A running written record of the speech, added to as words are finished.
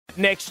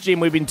Next, Jim,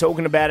 we've been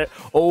talking about it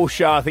all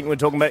show. I think we were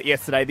talking about it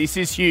yesterday. This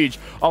is huge.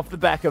 Off the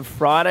back of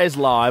Friday's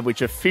Live,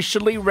 which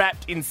officially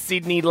wrapped in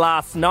Sydney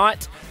last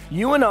night,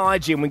 you and I,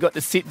 Jim, we got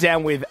to sit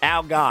down with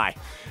our guy,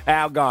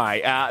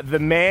 the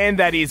man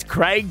that is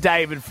Craig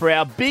David for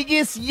our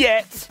biggest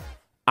yet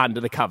Under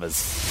the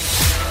Covers.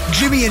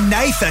 Jimmy and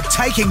Nath are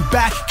taking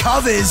back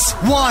covers,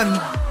 one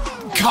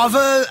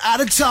cover at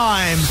a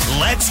time.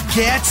 Let's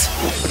get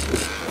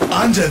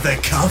Under the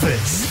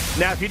Covers.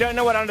 Now, if you don't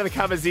know what Under the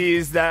Covers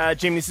is,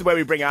 Jim, this is where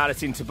we bring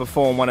artists in to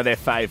perform one of their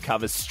fave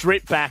covers.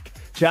 Stripped back,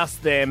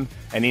 just them,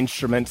 an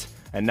instrument,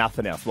 and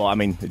nothing else. Well, I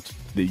mean, it's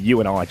you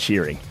and I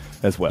cheering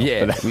as well.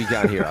 Yeah, you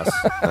can't hear us.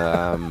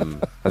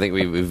 I think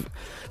we've...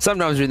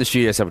 Sometimes we're in the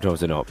studio,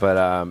 sometimes we're not.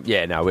 But,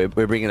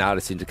 we're bringing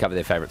artists in to cover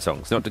their favourite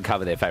songs, not to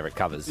cover their favourite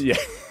covers. Yeah.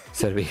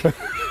 So to be...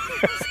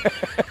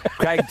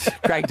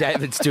 Craig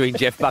David's doing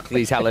Jeff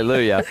Buckley's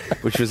Hallelujah,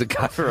 which was a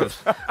cover of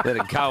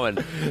Leonard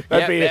Cohen.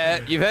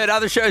 You've heard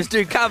other shows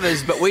do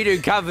covers, but we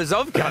do covers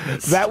of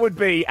covers. That would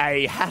be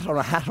a hat on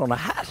a hat on a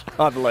hat,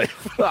 I believe.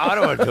 I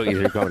don't want to talk you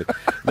through comedy.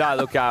 No,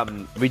 look,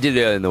 we did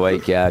it earlier in the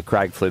week.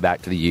 Craig flew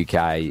back to the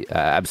UK.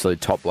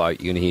 Absolute top bloke.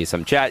 You're going to hear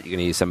some chat. You're going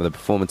to hear some of the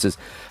performances.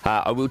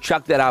 I will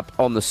chuck that up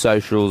on the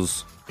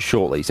socials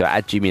shortly. So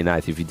at Jimmy and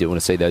Nath, if you do want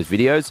to see those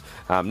videos.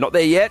 Not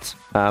there yet,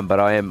 but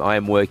I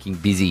am working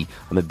busy.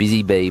 I'm a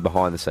busy bee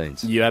behind the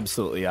scenes. You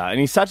absolutely are. And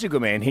he's such a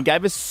good man. He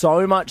gave us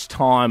so much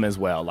time as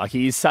well. Like,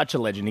 he is such a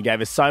legend. He gave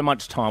us so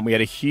much time. We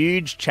had a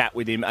huge chat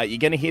with him. You're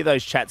going to hear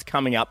those chats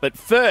coming up. But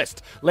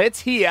first, let's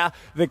hear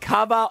the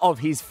cover of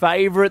his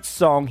favourite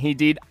song. He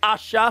did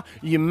Usher,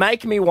 You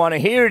Make Me Wanna.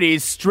 Here it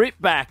is,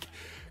 stripped back.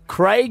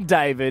 Craig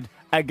David,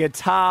 a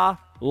guitar,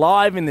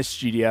 live in the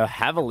studio.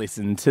 Have a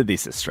listen to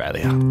this,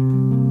 Australia.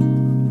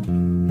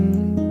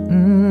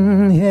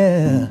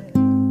 Yeah.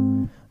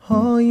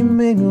 Oh, you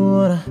make me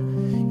wanna,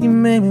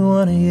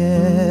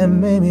 yeah,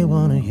 make me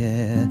wanna,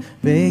 yeah,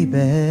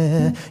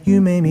 baby.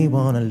 You make me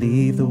wanna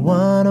leave the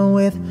one I'm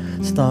with,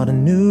 start a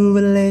new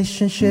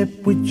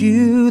relationship with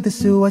you.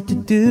 This is what you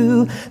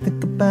do.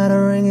 Think about a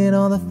ring and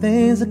all the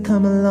things that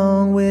come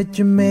along with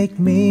you. Make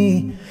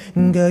me,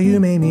 girl, you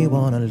make me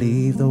wanna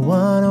leave the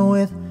one I'm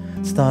with,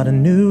 start a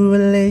new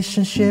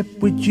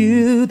relationship with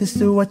you. This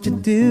is what you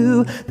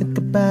do. Think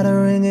about a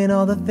ring and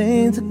all the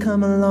things that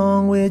come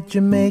along with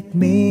you. Make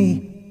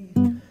me.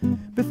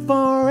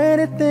 Before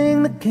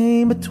anything that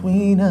came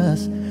between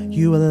us,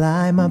 you were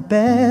like my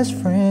best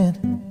friend,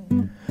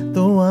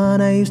 the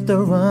one I used to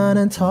run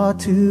and talk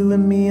to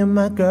when me and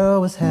my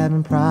girl was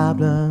having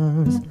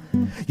problems.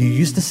 You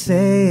used to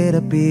say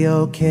it'll be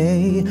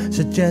okay,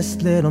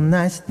 suggest little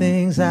nice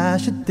things I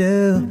should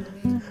do.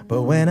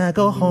 But when I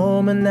go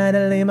home at night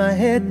and lay my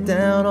head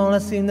down, all I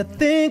seem to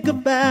think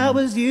about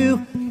was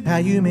you. How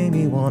you made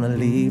me wanna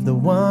leave the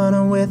one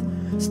I'm with,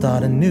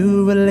 start a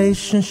new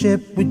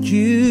relationship with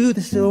you.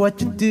 This is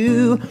what you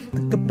do.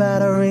 Think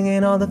about a ring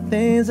and all the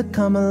things that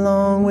come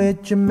along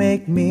with you.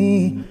 Make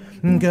me,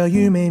 girl,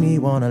 you made me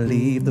wanna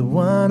leave the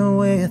one I'm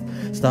with,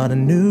 start a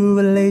new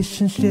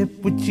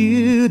relationship with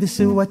you. This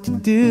is what you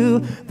do.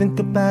 Think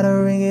about a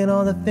ring and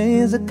all the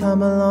things that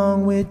come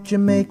along with you.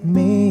 Make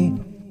me.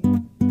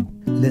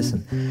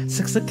 Listen,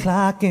 6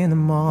 o'clock in the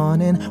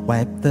morning,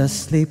 wipe the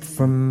sleep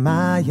from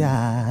my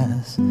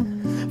eyes.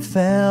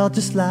 Felt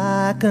just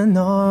like an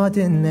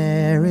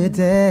ordinary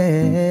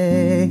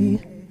day.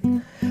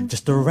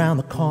 Just around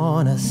the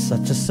corner,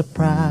 such a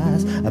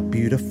surprise. A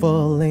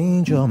beautiful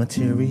angel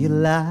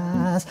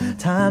materialized.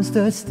 Time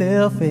stood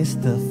still, face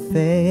to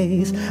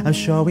face. I'm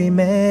sure we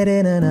met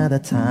in another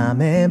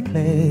time and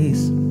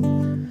place.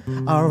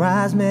 Our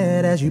eyes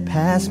met as you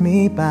passed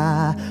me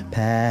by,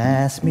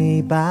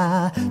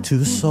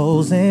 two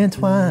souls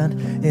entwined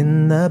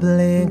in the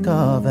blink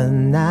of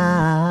an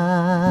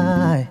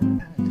eye.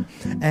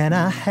 And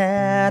I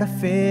had to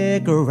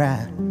figure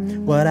out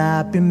what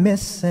I've been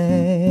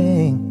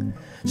missing.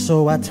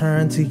 So I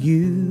turned to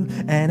you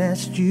and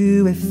asked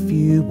you if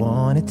you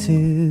wanted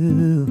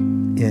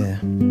to, yeah.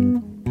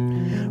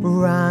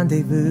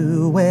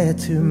 Rendezvous, where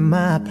to?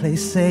 My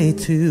place, say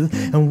to,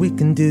 and we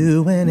can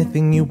do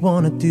anything you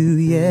wanna do,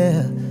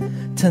 yeah.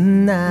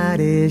 Tonight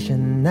is your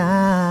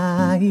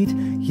night,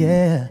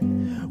 yeah.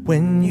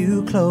 When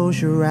you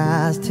close your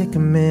eyes, take a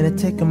minute,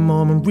 take a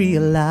moment,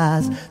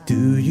 realize,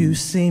 do you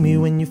see me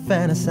when you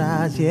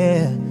fantasize,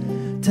 yeah.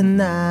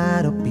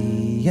 Tonight'll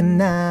be your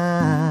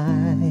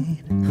night.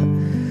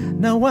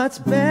 Now what's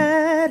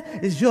bad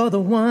is you're the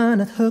one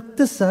that hooked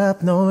us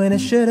up, knowing it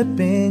should have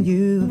been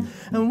you.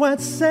 And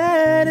what's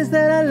sad is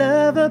that I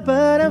love her,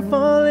 but I'm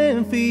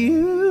falling for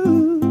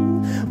you.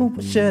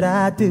 What should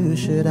I do?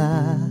 Should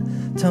I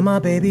tell my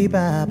baby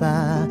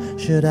bye-bye?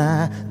 Should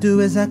I do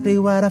exactly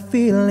what I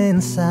feel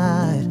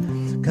inside?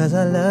 'Cause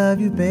I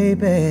love you,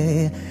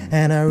 baby,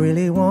 and I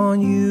really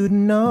want you to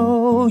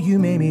know. You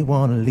made me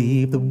wanna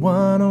leave the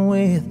one I'm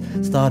with,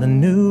 start a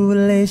new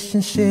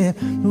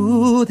relationship.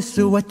 Ooh, this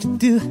is what you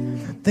do.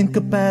 Think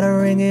about a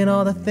ring and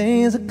all the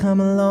things that come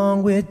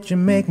along with you.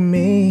 Make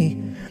me,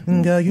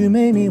 Girl, you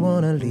made me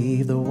wanna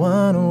leave the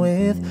one I'm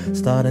with,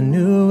 start a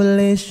new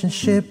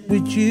relationship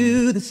with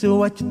you. This is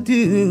what you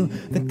do.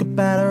 Think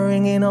about a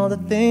ring and all the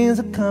things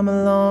that come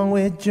along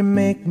with you.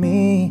 Make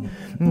me,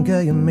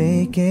 girl, you're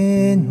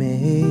making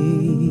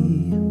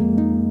me.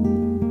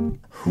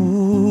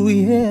 Ooh,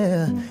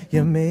 yeah,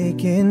 you're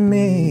making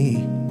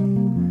me.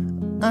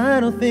 I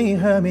don't think you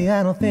hurt me,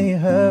 I don't think you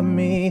hurt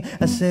me.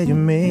 I said you're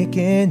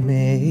making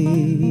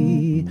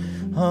me.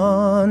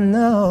 Oh,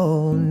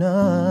 no,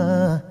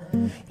 no.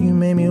 You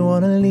made me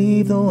wanna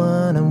leave the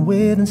one I'm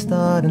with and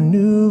start a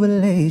new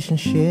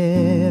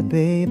relationship,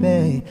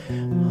 baby.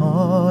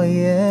 Oh,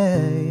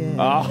 yeah, yeah.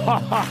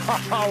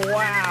 Oh,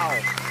 wow.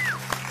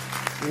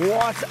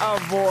 What a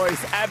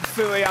voice.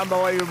 Absolutely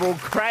unbelievable.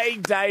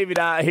 Craig David,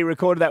 he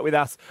recorded that with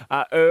us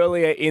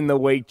earlier in the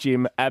week,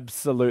 Jim.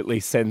 Absolutely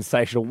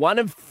sensational. One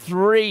of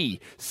 3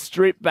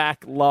 stripped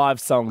back live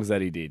songs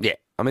that he did. Yeah.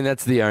 I mean,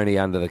 that's the only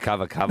under the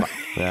cover.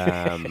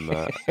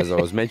 As I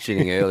was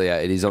mentioning earlier,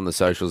 it is on the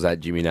socials at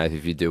Jimmy Nath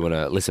if you do want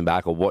to listen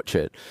back or watch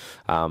it.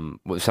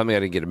 Something I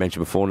didn't get to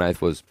mention before, Nath,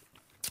 was...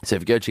 So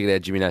if you go check it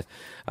out, Jimmy Nath.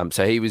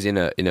 So he was in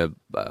a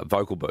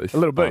vocal booth, a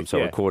little booth, a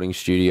recording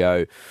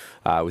studio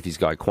with his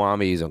guy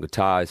Kwame. He's on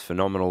guitar. He's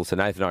phenomenal. So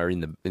Nathan and I are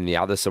in the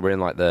other. So we're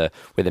in like where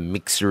the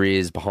mixer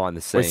is behind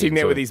the scenes. We're sitting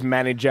there with his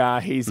manager.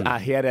 He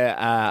had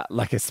a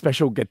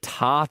special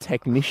guitar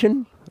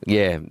technician.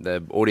 Yeah,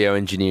 the audio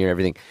engineer,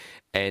 everything.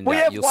 And we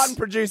have one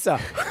producer.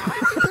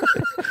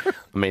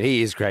 I mean,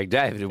 he is Craig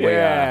David.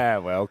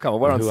 Well, come on,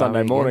 we're on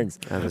Sunday mornings.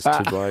 There's 2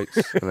 blokes.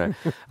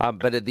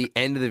 But at the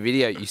end of the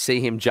video, you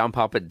see him jump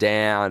up and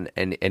down,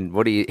 and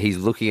he's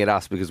looking at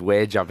us because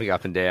we're jumping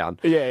up and down.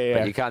 Yeah.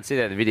 But you can't see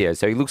that in the video,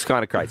 so he looks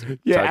kind of crazy.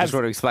 Yeah, so I just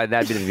want to explain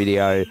that bit of the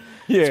video.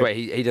 Yeah. It's where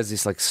he does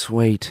this like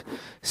sweet,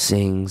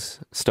 sings,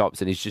 stops,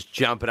 and he's just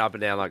jumping up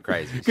and down like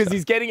crazy. Because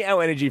he's getting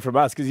our energy from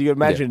us. Because you can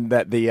imagine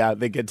that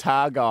the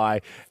guitar guy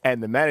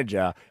and the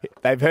manager,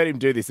 they've heard him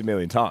do this a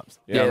million times.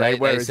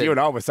 Whereas you and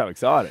I were so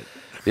excited.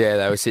 Yeah,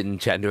 they were sitting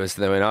chatting to us,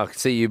 and they went, "I can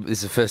see you. This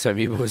is the first time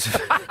you boys."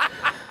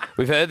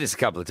 We've heard this a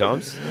couple of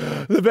times.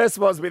 The best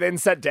was we then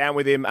sat down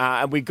with him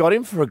and we got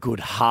him for a good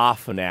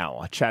half an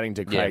hour chatting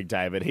to Craig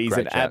David. He's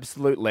an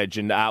absolute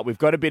legend. We've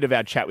got a bit of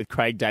our chat with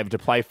Craig David to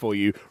play for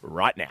you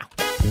right now.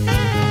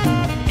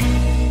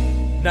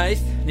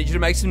 Nath, need you to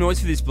make some noise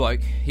for this bloke.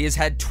 He has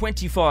had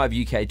 25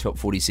 UK Top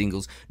 40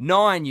 singles,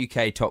 9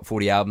 UK Top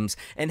 40 albums,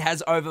 and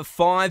has over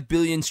 5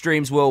 billion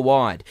streams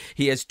worldwide.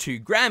 He has 2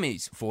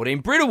 Grammys, 14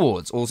 Brit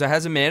Awards, also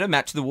has a Man of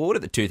Match of the Award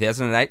at the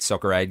 2008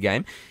 Soccer Aid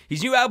game.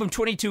 His new album,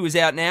 22, is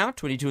out now.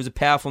 22 is a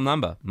powerful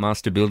number.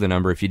 Master Builder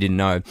number, if you didn't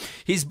know.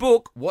 His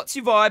book, What's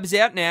Your Vibe, is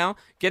out now.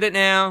 Get it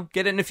now,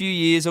 get it in a few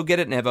years, or get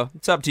it never.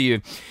 It's up to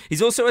you.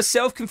 He's also a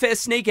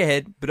self-confessed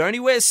sneakerhead, but only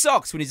wears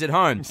socks when he's at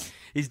home.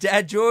 His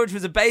dad, George,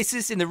 was a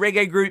bassist in the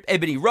reggae group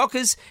Ebony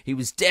Rockers. He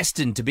was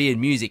destined to be in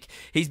music.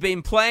 He's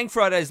been playing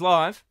Fridays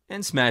Live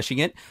and smashing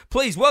it.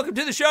 Please welcome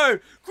to the show,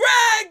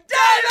 Craig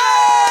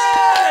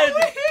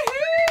David!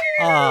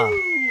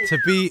 To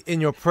be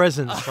in your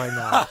presence right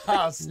now.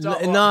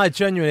 No,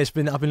 genuinely,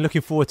 I've been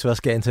looking forward to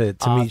us getting to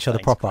meet each other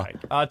proper. Craig.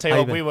 I'll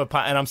tell you what,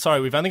 and I'm sorry,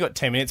 we've only got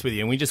 10 minutes with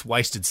you, and we just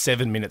wasted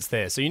 7 minutes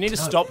there. So you need to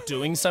stop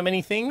doing so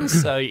many things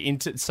so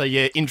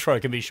your intro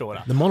can be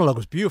shorter. The monologue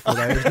was beautiful,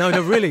 though.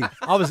 No, really.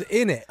 I was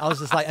in it. I was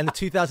just like, and the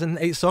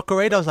 2008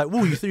 Soccer Aid, I was like,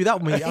 whoa, you threw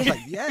that one. I was like,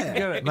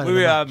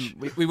 yeah.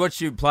 We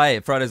watched you play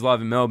at Fridays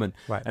Live in Melbourne.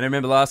 Right. And I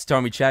remember last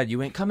time we chatted, you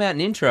went, come out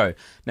and intro.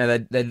 Now,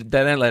 they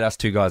don't let us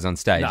 2 guys on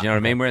stage. You know what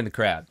I mean? We're in the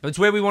crowd. But it's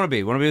where we want to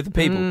be. We want to be with the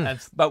people.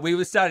 But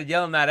we started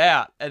yelling that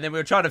out, and then we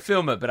were trying to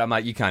film it, but I'm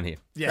like, you can't hear.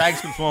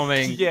 Craig's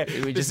performing.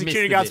 The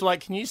security guards were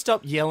like, can you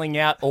stop yelling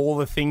out all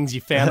the things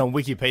you found on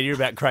Wikipedia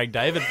about Craig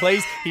David,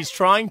 please? He's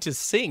trying to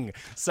sing.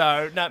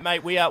 So, no,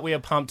 mate, we are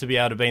pumped to be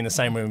able to be in the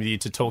same room with you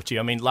to talk to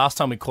you. I mean, last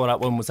time we caught up,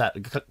 when was that?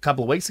 A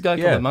couple of weeks ago, a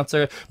couple of months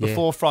ago,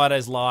 before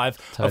Fridays Live.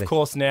 Totally. Of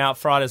course, now,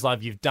 Fridays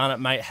Live, you've done it,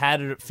 mate. How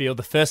did it feel?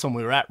 The first one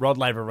we were at, Rod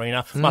Laver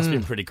Arena, must have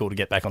been pretty cool to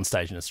get back on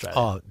stage in Australia.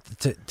 Oh,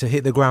 to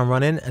hit the ground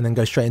running and then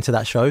go straight into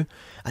that show.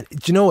 And do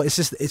you know what?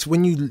 It's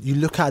when you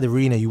look at the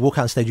arena, you walk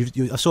out on stage.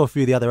 I saw a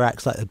few of the other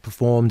acts that had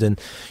performed, and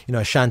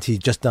Ashanti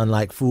just done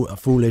like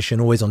Foolish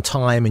and Always on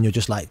Time, and you're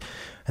just like,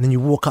 and then you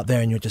walk up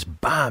there and you're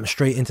just bam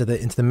straight into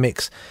the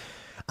mix.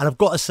 And I've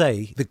got to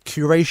say, the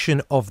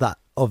curation of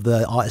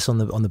the artists on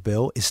the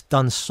bill is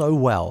done so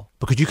well,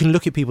 because you can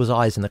look at people's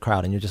eyes in the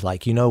crowd and you're just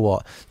like, you know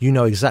what, you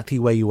know exactly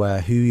where you were,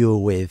 who you were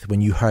with when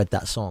you heard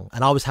that song.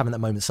 And I was having that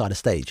moment side of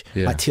stage,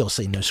 like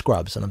TLC, No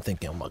Scrubs, and I'm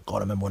thinking, oh my god, I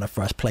remember when I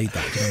first played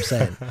that. You know what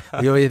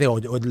I'm saying?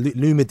 or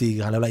Lumidee,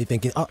 kind of like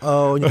thinking, and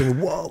you're thinking,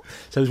 whoa.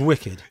 So it was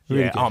wicked.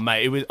 Really good. Oh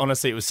mate,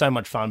 it was so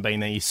much fun being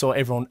there. You saw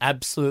everyone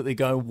absolutely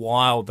go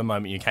wild the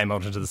moment you came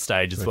onto the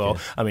stage as well.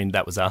 I mean,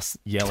 that was us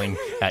yelling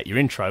at your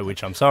intro,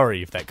 which I'm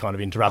sorry if that kind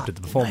of interrupted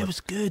the performance. It was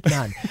good,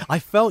 man. I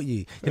felt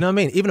you. You know what I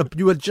mean? Even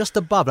you were just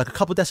above, like a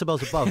couple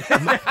decibels above.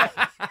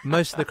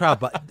 most of the crowd.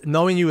 But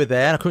knowing you were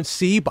there, and I couldn't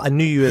see, but I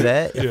knew you were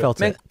there. I felt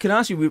Man, it. can I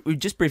ask you, we were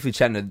just briefly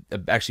chatting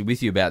actually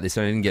with you about this,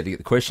 and I didn't get to get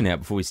the question out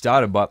before we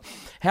started, but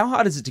how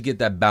hard is it to get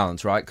that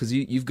balance, right? Because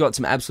you've got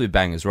some absolute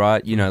bangers,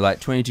 right? You know, like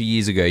 22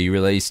 years ago, you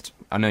released,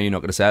 I know you're not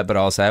going to say it, but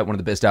I'll say it, one of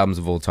the best albums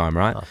of all time,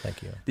 right? Oh,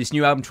 thank you. This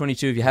new album,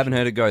 22, if you haven't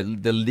heard it, go.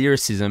 The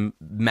lyricism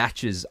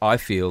matches, I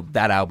feel,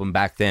 that album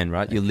back then,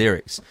 right? Your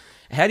lyrics.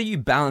 How do you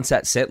balance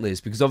that set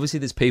list? Because obviously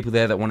there's people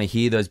there that want to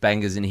hear those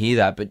bangers and hear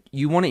that, but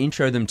you want to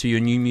intro them to your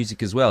new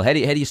music as well. How do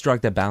you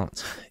strike that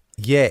balance?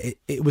 Yeah,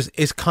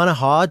 it's kind of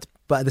hard,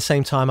 but at the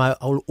same time, I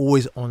will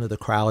always honour the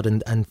crowd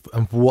and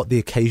what the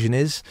occasion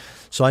is.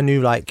 So I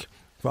knew, like,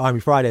 for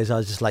Army Fridays, I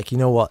was just like, you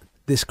know what?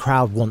 This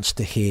crowd wants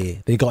to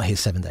hear. They got to hear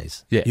 7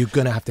 Days. Yeah. You're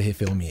going to have to hear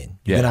Fill Me In.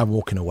 You're going to have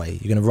Walking Away.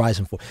 You're going to rise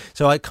and fall.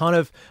 So I kind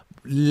of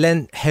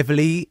lent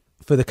heavily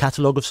for the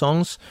catalogue of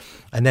songs,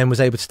 and then was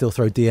able to still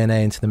throw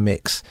DNA into the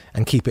mix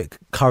and keep it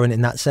current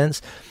in that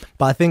sense.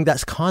 But I think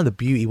that's kind of the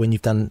beauty when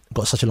you've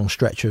got such a long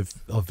stretch of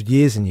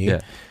years in you.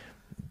 Yeah.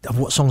 Of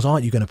what songs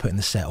aren't you going to put in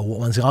the set, or what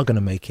ones are going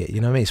to make it?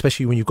 You know what I mean?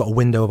 Especially when you've got a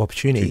window of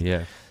opportunity.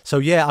 Yeah. So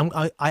yeah,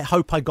 I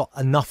hope I got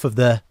enough of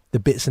the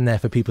bits in there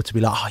for people to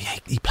be like, oh yeah,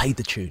 he played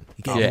the tune.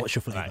 You get what's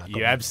your flavour?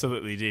 You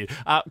absolutely did.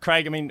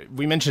 Craig, I mean,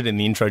 we mentioned in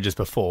the intro just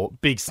before,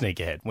 big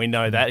sneakerhead. We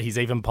know that. He's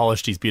even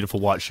polished his beautiful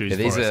white shoes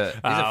these for are, us.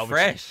 these are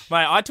fresh. Mate,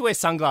 I had to wear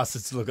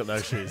sunglasses to look at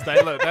those shoes.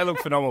 They look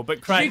phenomenal.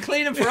 But Craig, Did you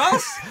clean them for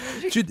us?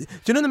 do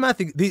you know the mad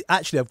thing?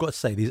 Actually, I've got to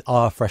say, these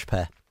are a fresh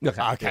pair.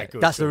 Okay,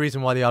 good. That's the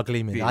reason why they are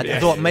gleaming. I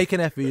thought, make an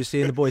effort. You're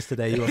seeing the boys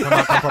today. You got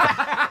to come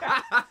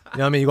out. You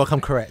know what I mean? You got to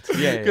come correct.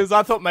 Yeah. Because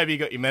I thought maybe you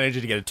got your manager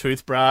to get a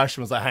toothbrush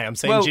and was like, hey, I'm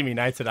seeing Jimmy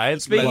Nath today.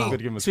 Speaking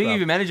of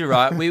your manager,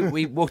 right,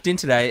 we walked in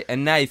today,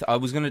 and Nath, I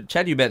was going to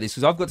chat to you about this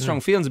because I've got strong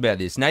feelings about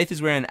this. Nath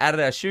is wearing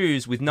Adidas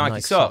shoes with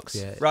Nike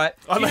socks, right?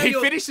 I mean, he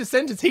finished the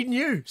sentence. He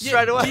knew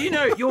straight away. Do you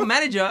know your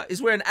manager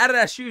is wearing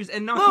Adidas shoes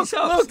and Nike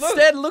socks? Look,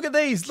 Sted, look at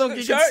these. Look,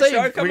 you can see.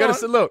 We got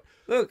to look.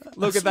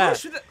 Look at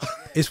that.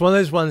 It's one of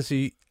those ones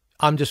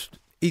I'm just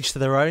each to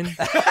their own.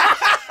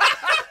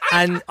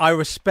 And I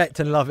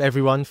respect and love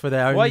everyone for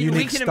their own Why are you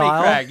unique winking style.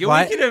 at me, Craig? You're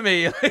right? winking at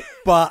me.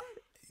 But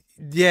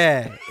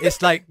yeah,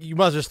 it's like you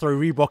might as well just throw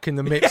Reebok in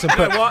the mix and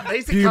put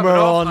These are Puma coming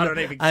off. on I don't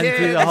even and care.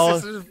 do the whole.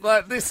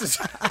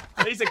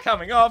 These are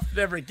coming off.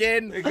 Never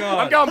again.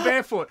 I'm going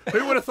barefoot.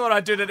 Who would have thought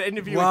I'd do an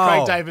interview with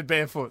Craig David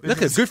barefoot?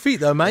 Look at good feet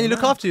though, man. You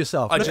look after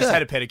yourself. I just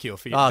had a pedicure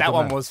for you. Oh, that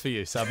one man. was for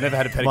you. So I've never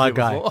had a pedicure My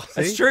guy. before.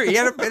 That's true. He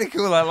had a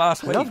pedicure like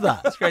last week. Love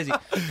that. That's crazy.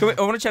 I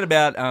want to chat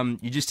about,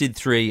 you just did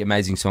 3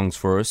 amazing songs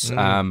for us. We're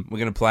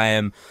going to play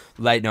them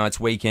late nights,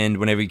 weekend,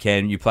 whenever you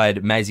can. You played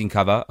amazing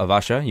cover of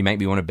Usher, You Make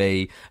Me Want to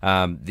Be,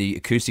 the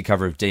acoustic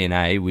cover of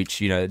DNA, which,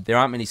 you know, there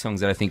aren't many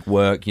songs that I think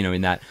work, you know,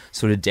 in that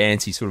sort of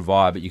dancey sort of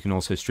vibe, but you can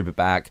also strip it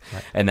back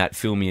and that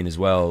Fill Me In as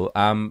well.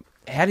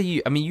 How do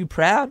you, I mean, you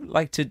proud,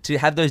 like, to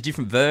have those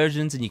different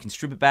versions and you can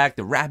strip it back,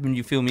 the rap and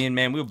you Fill Me In,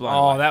 man, we were blown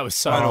away. That was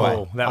so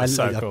cool. That was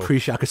so cool. I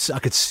appreciate I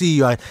could see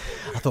you. I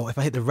thought if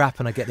I hit the rap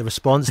and I get the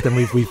response, then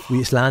we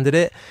just landed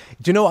it.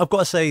 Do you know what? I've got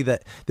to say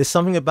that there's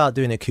something about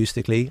doing it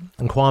acoustically,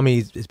 and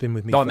Kwame has been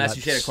with me for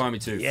massive shout out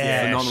Kwame too.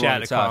 Yeah, phenomenal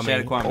shout out Shout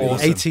out Kwame.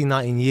 Awesome. 18,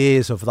 19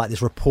 years of like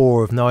this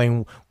rapport of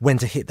knowing when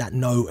to hit that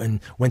note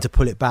and when to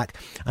pull it back.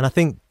 And I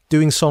think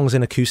doing songs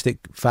in acoustic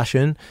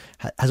fashion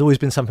has always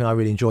been something I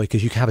really enjoy,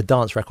 because you can have a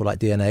dance record like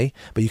DNA,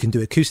 but you can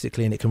do it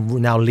acoustically and it can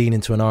now lean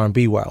into an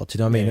R&B world. Do you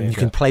know what I mean? And you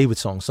can play with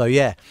songs. So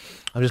yeah,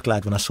 I'm just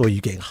glad when I saw you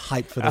getting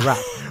hyped for the rap.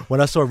 When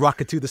I saw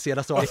Rocket to the Sea,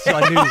 that's what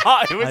I knew.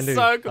 It was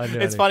so cool.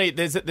 It's funny.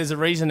 There's a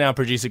reason our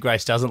producer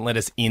Grace doesn't let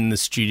us in the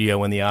studio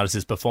when the artist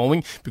is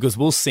performing, because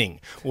we'll sing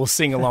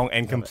along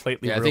and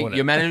completely ruin I think it.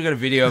 your manager got a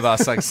video of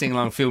us like sing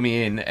along, Fill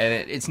Me In,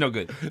 and it's not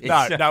good.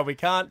 No, we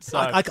can't. So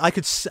I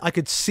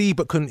could see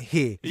but couldn't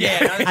hear.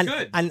 Yeah,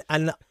 that's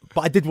good.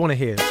 But I did want to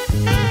hear.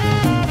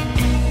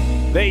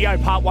 There you go,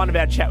 part 1 of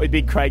our chat with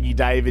Big Craigie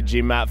David,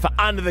 Jim. For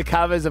Under the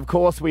Covers, of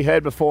course, we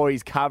heard before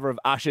his cover of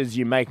Usher's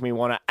You Make Me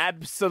Wanna.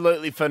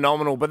 Absolutely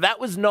phenomenal. But that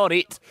was not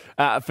it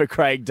for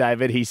Craig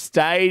David. He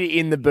stayed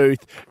in the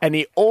booth and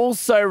he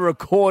also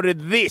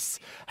recorded this.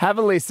 Have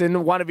a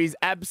listen. One of his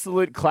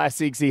absolute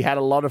classics. He had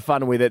a lot of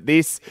fun with it.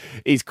 This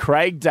is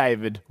Craig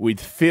David with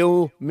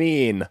Fill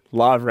Me In,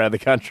 live around the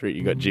country.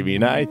 You got Jimmy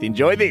and Nath.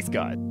 Enjoy this,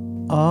 guys.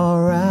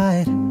 All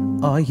right,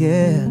 oh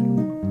yeah.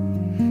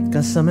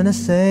 Got something to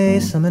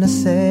say,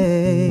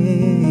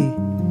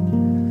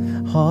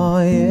 oh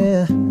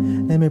yeah.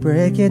 Let me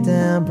break it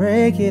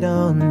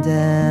on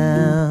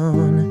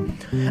down.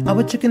 I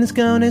was checking this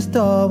girl next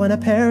door when her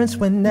parents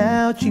went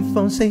out. She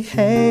phone say,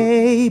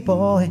 hey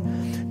boy,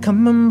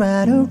 coming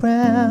right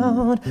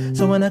around.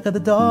 So when I got the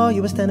door,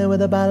 you were standing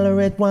with a bottle of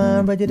red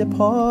wine, ready to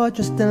pour,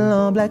 just in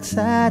long black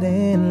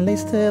satin,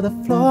 laced to the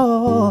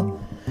floor.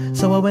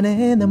 So I went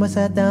in, then we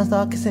sat down,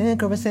 started kissing,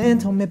 caressing,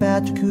 told me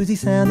about jacuzzi,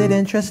 sounded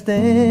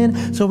interesting.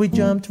 So we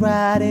jumped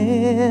right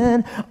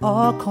in,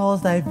 all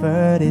calls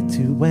diverted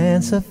to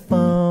answer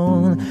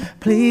phone.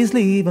 Please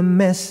leave a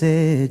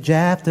message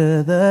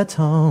after the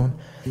tone.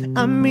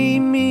 I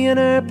mean, me and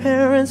her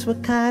parents were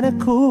kinda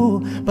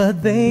cool,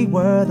 but they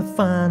were the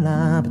fine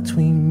line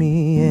between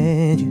me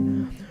and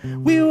you.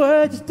 We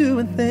were just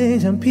doing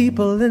things young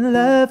people in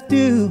love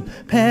do.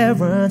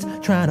 Parents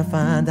trying to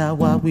find out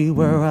what we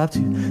were up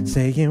to.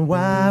 Saying,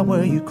 why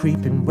were you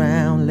creeping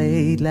round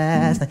late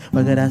last night?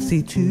 Why could I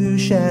see two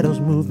shadows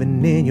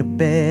moving in your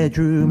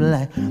bedroom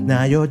light?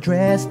 Now you're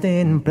dressed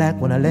in black.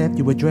 When I left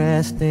you were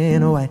dressed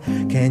in white.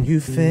 Can you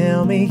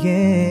fill me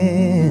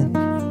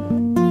in?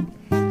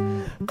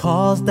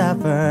 Calls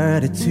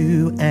diverted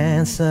to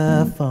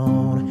answer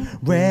phone.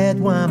 Red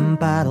wine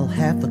bottle,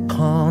 half the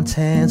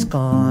contents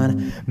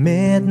gone.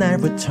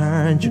 Midnight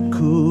return,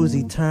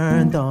 jacuzzi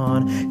turned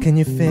on. Can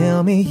you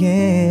fill me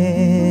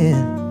in?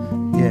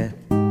 Yeah.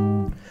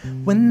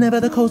 Whenever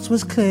the coast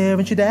was clear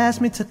and she'd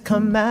ask me to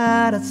come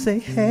out, I'd say,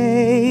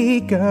 hey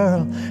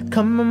girl,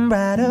 come on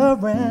right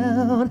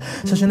around.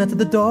 Searching out to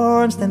the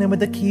door, I'm standing with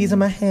the keys in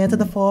my hand to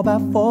the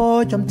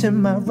 4x4. Jumped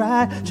in my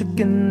ride,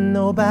 chicken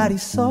nobody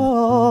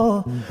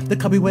saw. The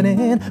car we went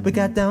in, we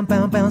got down,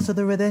 bounce to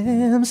the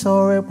rhythm.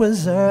 So it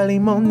was early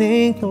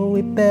morning, so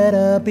we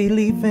better be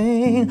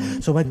leaving.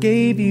 So I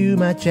gave you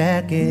my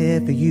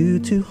jacket for you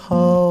to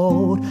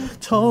hold.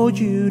 Told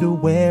you to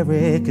wear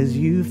it cause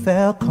you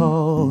felt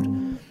cold.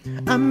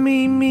 I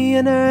mean, me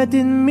and her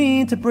didn't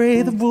mean to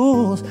break the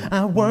rules.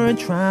 I weren't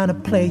trying to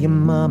play your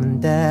mom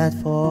and dad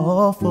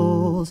for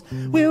fools.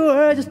 We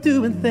were just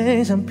doing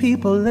things young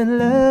people in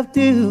love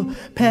do.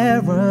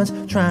 Parents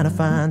trying to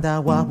find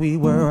out what we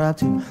were up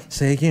to.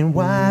 Saying,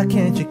 why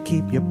can't you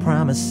keep your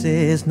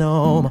promises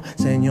no more?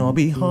 Saying you'll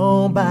be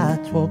home by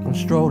 12, I'm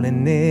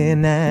strolling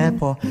in at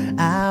 4.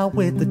 Out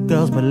with the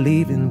girls but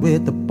leaving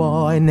with the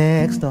boy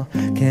next door.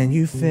 Can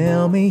you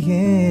fill me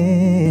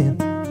in?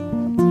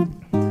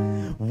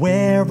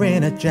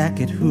 Wearing a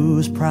jacket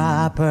whose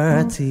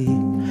property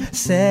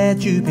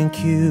said you've been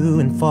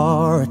queuing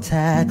for a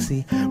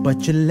taxi,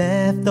 but you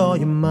left all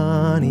your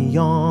money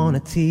on a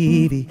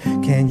TV.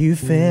 Can you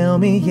fill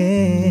me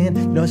in?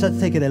 You know, I should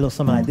take it a little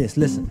something like this.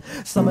 Listen,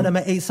 some of them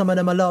I ate, some of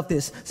them I love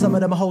this. Some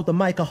of them I hold the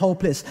mic, are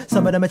hopeless.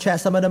 Some of them I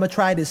chat, some of them I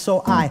try this.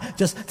 So I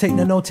just take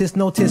no notice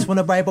when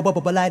I write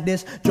bubble like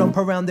this. Jump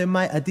around in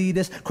my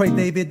Adidas. Craig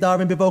David,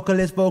 R&B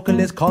vocalist.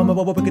 Call me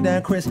break it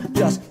down, Chris.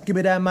 Just give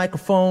me that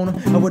microphone.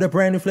 And with a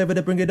brand new flavor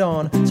to bring it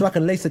on. So I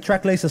can lace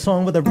the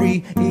song with a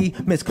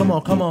remix. Come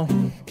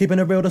on. Keeping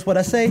it real, that's what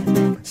I say.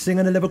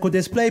 Singing a lyrical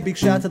display. Big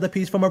shout to the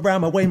piece from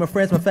around my way. My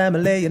friends, my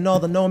family, and all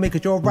the know me.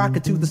 Cause you're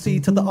rocking to the C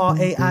to the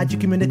R-A-I-G.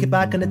 Communicate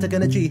back and it's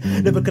energy.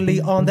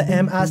 Lyrically on the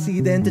M-I-C.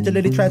 Then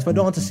digitally transferred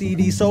onto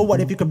CD. So what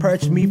if you could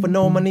purchase me for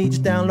no money?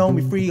 Just download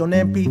me free on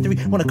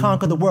MP3. Wanna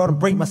conquer the world and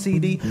break my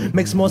CD.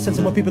 Makes more sense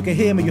when people can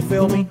hear me, you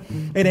feel me?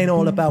 It ain't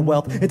all about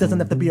wealth. It doesn't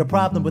have to be a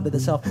problem with it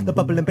itself. The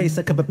bubbling bass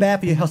that could be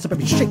bad for your health. So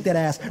baby, shake that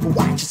ass and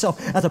watch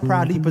yourself. As I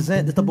proudly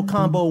present the double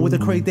combo with a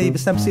Craig David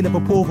stamp seal of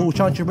approval.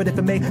 Chant you ready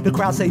for me? The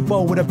crowd say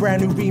bow with a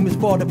brand new remix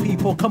for the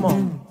people. Come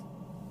on.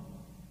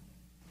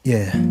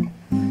 Yeah.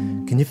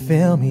 Can you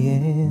fill me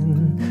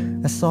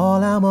in? That's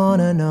all I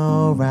wanna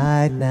know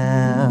right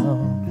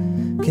now.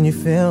 Can you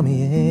fill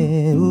me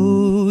in?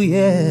 Ooh,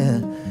 yeah.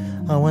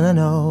 I wanna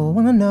know.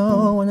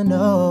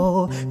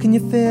 Can you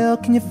feel,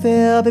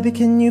 baby,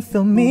 can you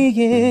fill me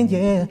in,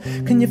 yeah?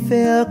 Can you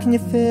feel,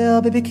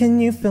 baby, can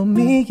you fill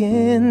me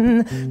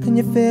in? Can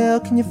you feel,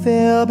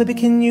 baby,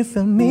 can you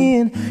fill me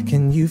in?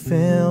 Can you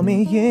fill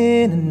me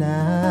in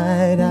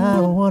tonight? I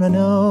wanna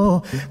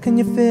know. Can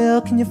you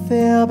feel,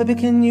 baby,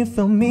 can you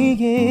fill me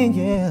in,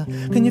 yeah?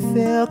 Can you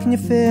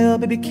feel,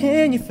 baby,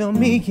 can you fill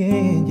me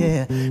in,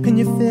 yeah? Can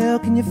you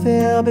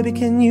feel, baby,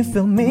 can you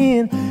fill me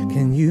in?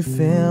 Can you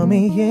fill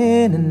me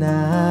in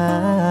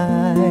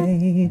tonight?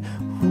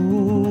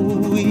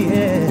 Ooh,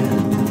 yeah,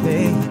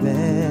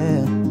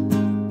 baby.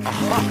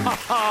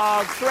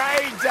 Oh,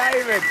 Craig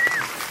David,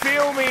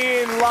 fill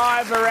me in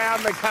live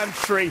around the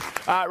country.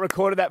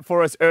 Recorded that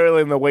for us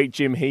early in the week,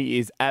 Jim. He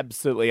is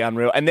absolutely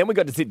unreal. And then we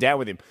got to sit down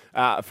with him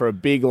for a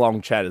big,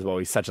 long chat as well.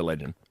 He's such a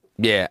legend.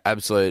 Yeah,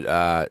 absolute,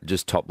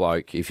 just top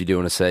bloke. If you do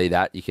want to see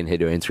that, you can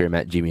head to Instagram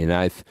at Jimmy and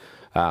Nath.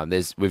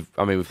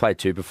 We've played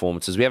 2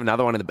 performances. We have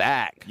another one in the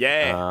back.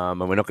 Yeah.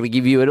 And we're not going to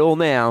give you it all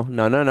now.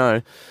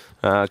 No.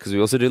 Because we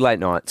also do late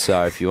night.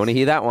 So if you want to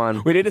hear that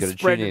one, we need to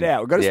spread it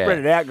out. We've got to spread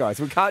it out, guys.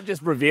 We can't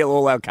just reveal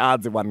all our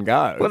cards in one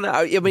go. Well, no,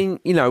 I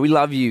mean, we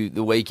love you,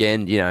 the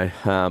weekend,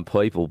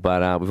 people,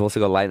 but we've also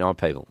got late night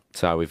people.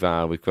 So we've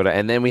got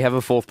and then we have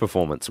a 4th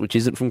performance, which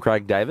isn't from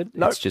Craig David.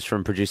 Nope. It's just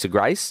from producer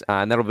Grace,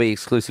 and that'll be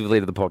exclusively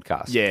to the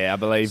podcast. Yeah, I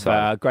believe.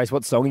 So, Grace,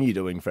 what song are you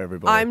doing for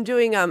everybody? I'm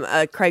doing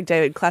a Craig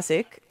David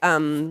classic,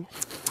 7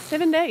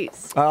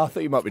 Days. I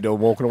thought you might be doing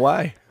Walking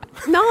Away.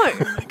 No.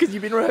 Because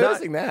you've been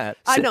rehearsing that.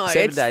 I know.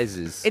 7 days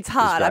is... It's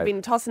hard. I've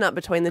been tossing up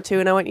between the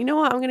two, and I went, you know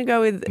what? I'm going to go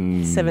with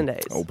 7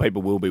 days. Oh,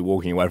 people will be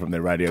walking away from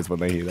their radios when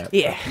they hear that.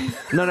 Yeah.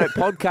 No,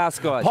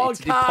 podcast, guys.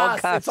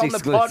 Podcast. It's on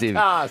exclusive. The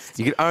podcast.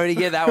 You can only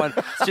get that one.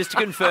 It's just to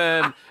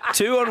confirm,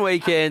 2 on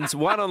weekends,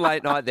 1 on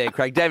late night there,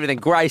 Craig David, and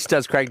Grace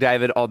does Craig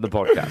David on the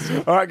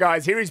podcast. All right,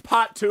 guys, here is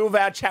part 2 of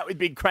our chat with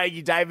Big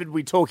Craigie David.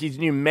 We talk his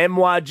new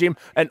memoir, Jim,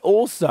 and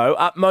also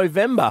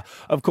Movember.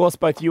 Of course,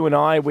 both you and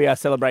I, we are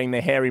celebrating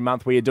the Hairy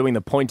Month. We are doing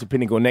the Point to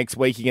Pinnacle next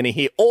week. You're going to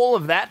hear all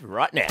of that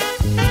right now.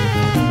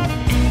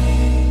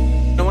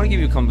 want to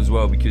give you a compliment as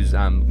well because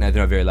Nathan and I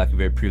are very lucky,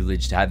 very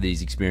privileged to have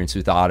these experiences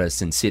with artists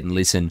and sit and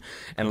listen.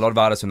 And a lot of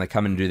artists, when they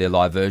come and do their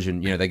live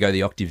version, they go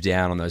the octave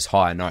down on those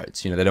higher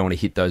notes. They don't want to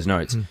hit those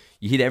notes.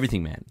 You hit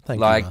everything, man.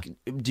 Thank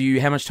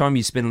you. How much time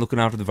you spend looking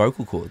after the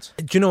vocal cords?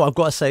 Do you know what I've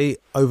got to say?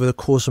 Over the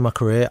course of my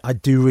career, I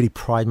do really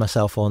pride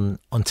myself on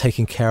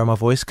taking care of my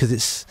voice because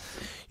it's,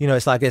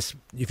 it's like, I guess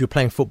if you're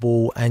playing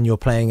football and you're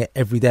playing it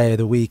every day of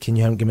the week and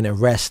you haven't given it a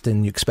rest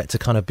and you expect to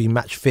kind of be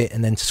match fit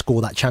and then to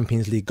score that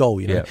Champions League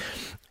goal,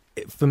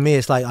 For me,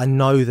 it's like I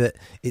know that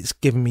it's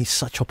given me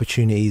such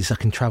opportunities. I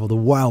can travel the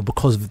world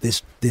because of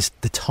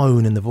the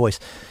tone and the voice.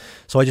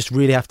 So I just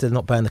really have to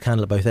not burn the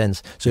candle at both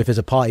ends. So if there's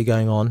a party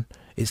going on,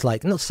 it's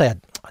like, not to say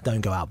I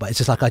don't go out, but it's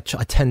just like I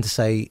tend to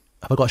say,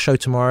 have I got a show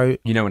tomorrow?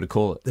 You know when to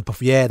call it.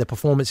 The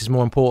performance is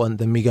more important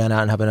than me going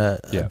out and having a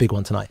big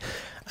one tonight.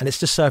 And it's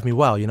just served me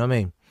well, you know what I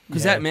mean?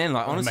 Because that, man,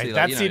 like, honestly... Mate,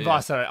 that's the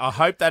advice. I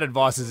hope that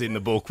advice is in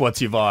the book,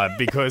 What's Your Vibe?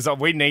 Because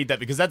we need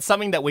that, because that's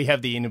something that we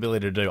have the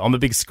inability to do. I'm a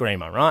big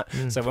screamer, right?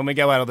 So when we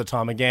go out all the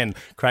time, again,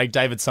 Craig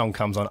David's song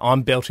comes on,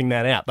 I'm belting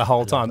that out the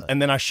whole time. And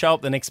then I show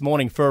up the next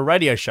morning for a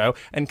radio show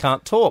and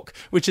can't talk,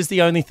 which is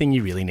the only thing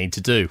you really need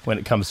to do when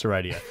it comes to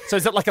radio. So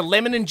is it like a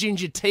lemon and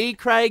ginger tea,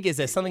 Craig? Is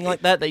there something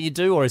like that you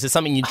do? Or is there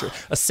something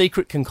a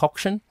secret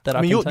concoction that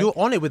I mean, you're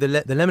on it with the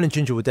lemon and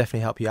ginger will definitely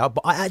help you out.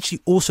 But I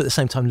actually also at the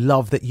same time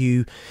love that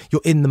you're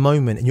in the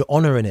moment and you're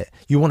honouring it.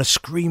 You want to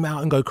scream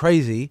out and go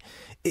crazy.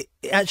 It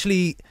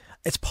actually,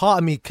 it's part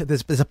of me.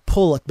 There's a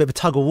pull, a bit of a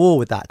tug of war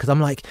with that because I'm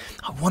like,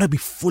 I want to be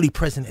fully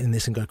present in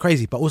this and go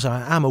crazy, but also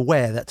I am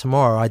aware that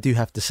tomorrow I do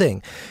have to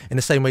sing. In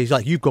the same way,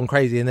 like you've gone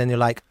crazy, and then you're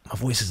like, my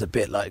voice is a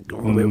bit like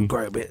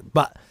a bit,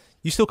 but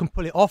you still can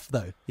pull it off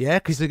though, yeah.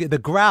 Because the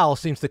growl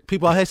seems to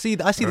people. I see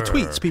the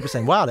tweets. People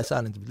saying, "Wow, they're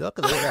sounding. Look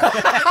at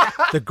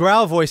that." The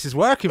growl voice is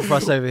working for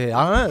us over here.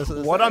 I don't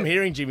know. What I'm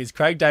hearing, Jim, is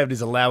Craig David is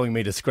allowing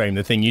me to scream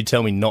the thing you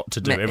tell me not to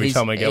do every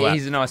time I go out.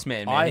 He's a nice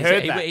man. I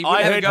heard that.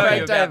 I heard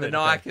Craig David.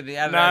 No,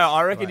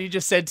 I reckon you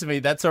just said to me,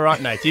 "That's all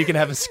right, Nate. You can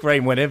have a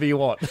scream whenever you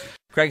want."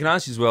 Craig, can I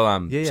ask you as well,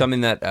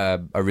 something that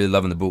I really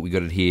love in the book, we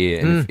got it here,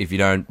 and if you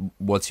don't,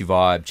 What's Your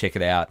Vibe, check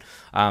it out.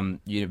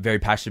 You're very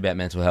passionate about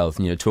mental health,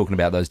 and talking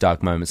about those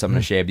dark moments, something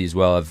I shared with you as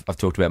well. I've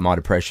talked about my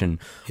depression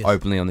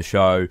openly on the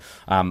show.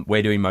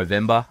 We're doing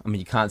Movember. I mean,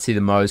 you can't see the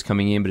Mo's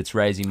coming in, but it's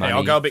raising money. Hey,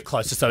 I'll go a bit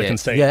closer so we can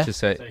see. Yeah.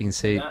 Just so you can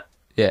see.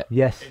 Yeah.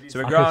 Yes.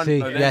 So we're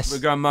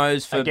growing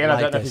Mo's for... Again,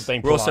 I don't know if he's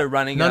being We're polite. also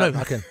running... No,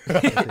 I can.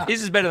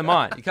 His is better than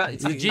mine. You can't.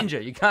 It's the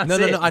ginger. You can't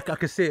see it. No, I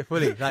can see it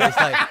fully. Like, it's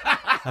like...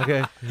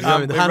 Okay,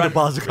 the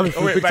handlebars are coming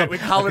through. We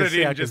coloured it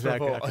in just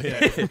before.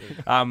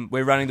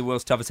 We're running the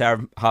world's toughest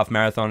half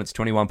marathon. It's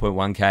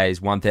 21.1 Ks,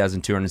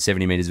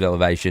 1,270 metres of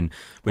elevation.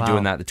 We're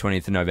doing that the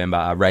 20th of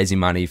November, raising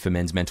money for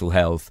men's mental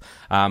health.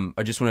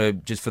 I just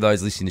want to, for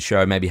those listening to the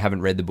show, maybe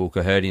haven't read the book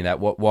or heard any of that,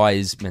 why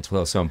is mental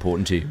health so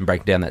important to you, and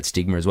breaking down that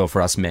stigma as well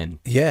for us men?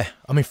 Yeah,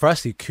 I mean,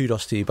 firstly,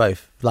 kudos to you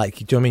both. Like, do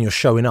you know what I mean? You're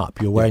showing up,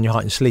 you're wearing your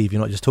heart on your sleeve,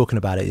 you're not just talking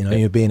about it,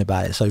 you're being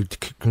about it. So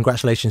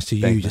congratulations to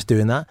you just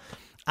doing that.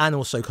 And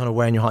also kind of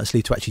wearing your heart on your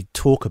sleeve to actually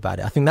talk about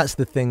it. I think that's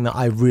the thing that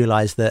I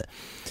realised, that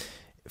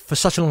for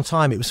such a long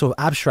time it was sort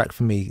of abstract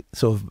for me,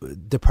 sort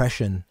of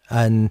depression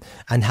and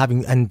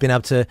being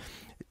able to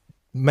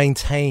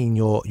maintain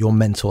your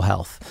mental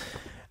health.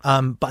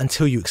 But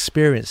until you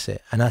experience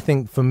it. And I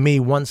think for me,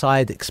 once I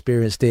had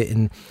experienced it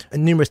in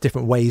numerous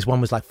different ways,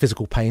 one was like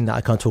physical pain that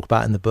I can't talk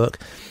about in the book,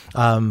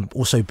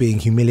 also being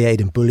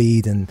humiliated and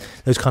bullied, and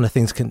those kind of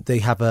things they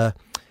have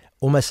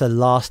almost a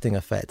lasting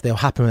effect. They'll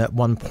happen at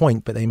one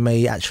point, but they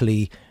may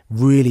actually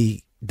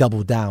really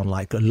double down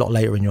like a lot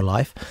later in your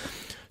life.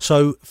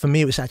 So for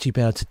me, it was actually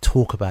being able to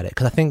talk about it,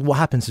 because I think what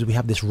happens is we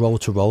have this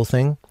role-to-role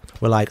thing.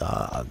 We're like,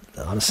 I'm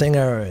a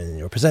singer and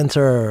you're a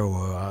presenter,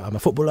 or I'm a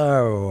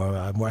footballer, or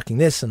I'm working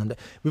this, and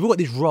we've all got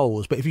these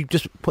roles. But if you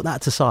just put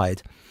that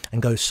aside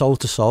and go soul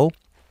to soul,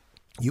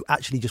 you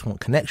actually just want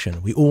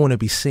connection. We all want to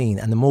be seen,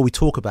 and the more we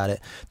talk about it,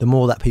 the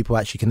more that people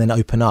actually can then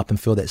open up and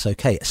feel that it's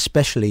okay,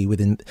 especially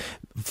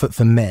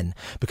for men,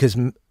 because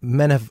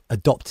men have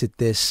adopted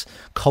this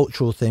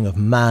cultural thing of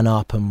man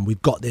up, and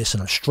we've got this,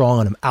 and I'm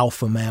strong, and I'm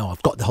alpha male,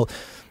 I've got the whole...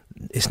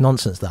 It's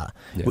nonsense that.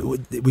 Yeah.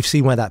 We've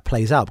seen where that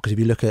plays out, because if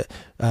you look at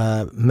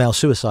male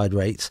suicide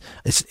rates,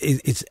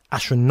 it's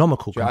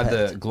astronomical.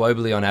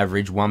 Globally, on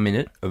average, 1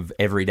 minute of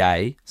every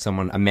day,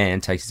 a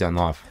man takes his own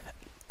life.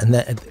 And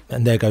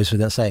there goes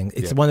without saying.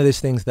 It's one of those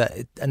things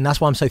and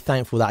that's why I'm so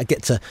thankful that I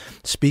get to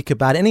speak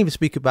about it, and even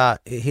speak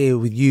about it here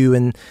with you,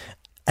 and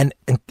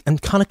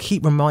kind of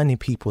keep reminding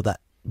people that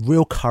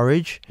real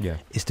courage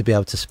is to be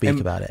able to speak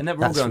about it. And that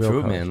we're all going through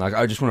it, man. Like,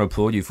 I just want to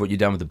applaud you for what you've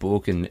done with the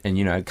book, and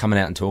coming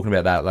out and talking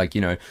about that. Like,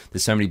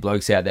 there's so many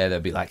blokes out there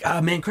that'll be like, oh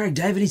man, Craig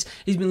David,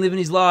 he's been living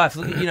his life.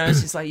 Look at,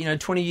 since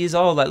 20 years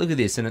old. Like, look at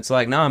this. And it's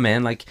like, no,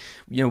 man, like,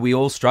 we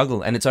all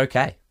struggle, and it's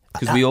okay.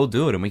 Because we all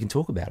do it, and we can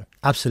talk about it.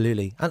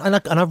 Absolutely. And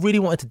I really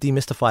wanted to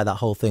demystify that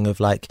whole thing of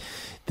like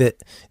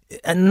that,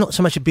 and not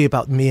so much it be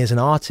about me as an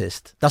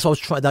artist. That's what I was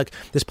trying. Like,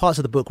 there's parts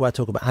of the book where I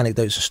talk about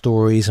anecdotes and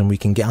stories, and we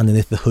can get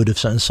underneath the hood of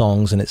certain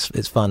songs, and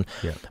it's fun.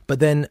 Yeah. But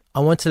then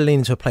I wanted to lean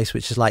into a place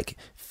which is like,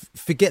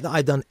 forget that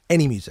I've done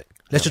any music.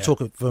 Let's just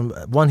talk from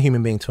one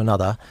human being to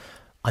another.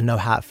 I know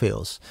how it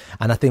feels.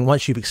 And I think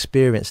once you've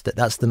experienced it,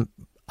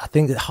 I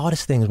think the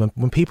hardest thing is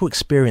when people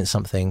experience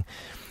something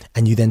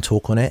and you then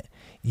talk on it,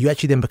 you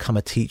actually then become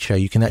a teacher.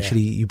 You can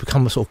actually, you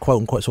become a sort of quote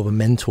unquote sort of a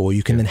mentor.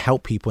 You can then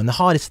help people. And the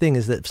hardest thing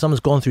is that if someone's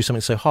gone through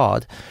something so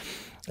hard,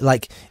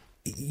 like,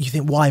 you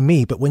think, why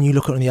me? But when you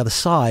look at it on the other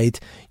side,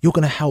 you're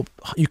going to help.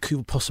 You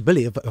could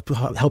possibility of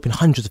helping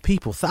hundreds of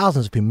people,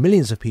 thousands of people,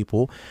 millions of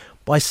people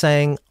by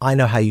saying, I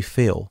know how you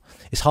feel.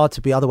 It's hard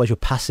to be, otherwise you're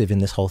passive in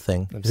this whole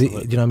thing. You know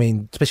what I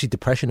mean? Especially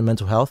depression and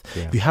mental health.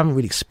 Yeah. If you haven't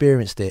really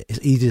experienced it, it's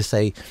easy to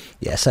say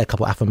a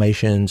couple of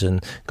affirmations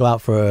and go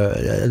out for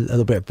a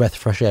little bit of breath of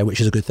fresh air, which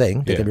is a good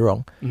thing, don't get me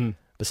wrong. Mm-hmm.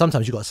 But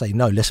sometimes you've got to say,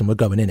 no, listen, we're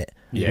going in it.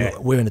 Yeah.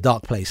 We're in a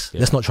dark place.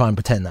 Let's not try and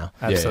pretend now.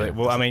 Absolutely.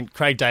 Well, I mean,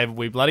 Craig David,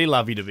 we bloody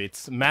love you to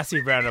bits.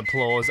 Massive round of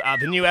applause.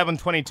 The new album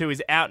 22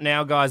 is out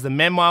now, guys. The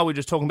memoir we're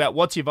just talking about,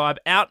 What's Your Vibe,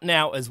 out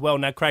now as well.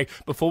 Now, Craig,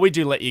 before we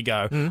do let you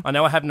go, I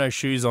know I have no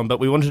shoes on, but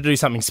we wanted to do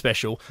something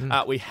special.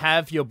 We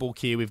have your book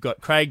here. We've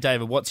got Craig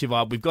David, What's Your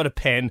Vibe? We've got a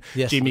pen.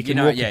 Yes. Jim, you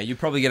can you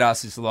probably get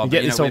asked this a lot. You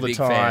get this all we're the big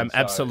time. fans,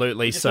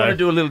 Absolutely. We just want to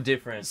do a little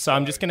different. So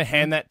I'm just going to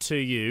hand that to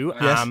you.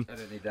 Yes. I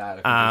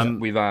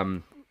don't need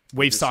that.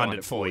 We've signed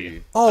it for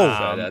you.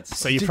 Oh,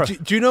 so you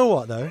do you know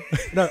what though?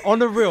 No, on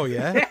the real,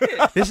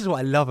 this is what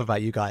I love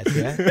about you guys,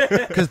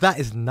 because that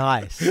is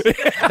nice.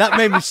 That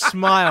made me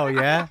smile,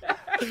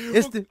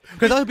 because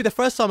that would be the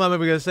first time I'm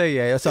ever going to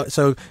say,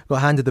 So got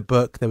handed the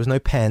book. There was no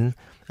pen,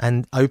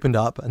 and opened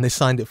up, and they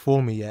signed it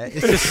for me.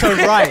 It's just so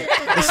right.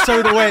 It's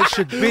so the way it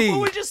should be.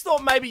 Well, we just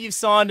thought maybe you've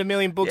signed a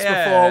million books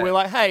before. We're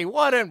like, hey,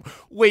 why don't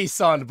we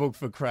sign a book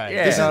for Craig?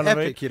 This is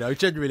epic,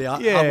 Genuinely,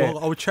 I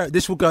will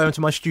this will go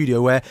into my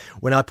studio where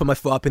when I put my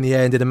foot up in the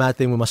air and did a mad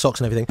thing with my socks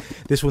and everything,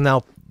 this will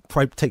now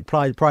take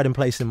pride and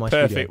place in my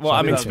studio. Perfect. Well,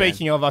 I mean,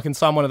 speaking of, I can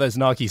sign one of those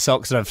Nike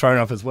socks that I've thrown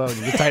off as well.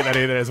 You can take that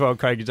in there as well,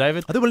 Craig and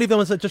David. I don't believe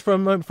them just for a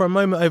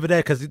moment over there,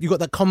 because you got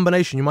that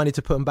combination. You might need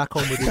to put them back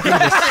on with your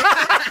fingers.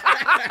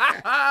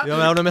 I don't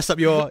want to mess up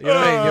your, you know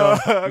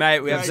what I mean? Mate,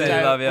 we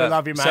absolutely love you. We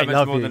love you, mate. So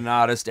much more than an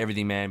artist,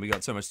 everything, man. We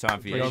got so much time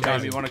for you.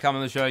 Jamie, you want to come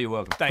on the show? You're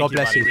welcome. Thank God you,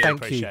 bless buddy. you. Really Thank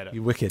appreciate you. it.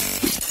 You're wicked.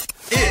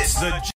 It's the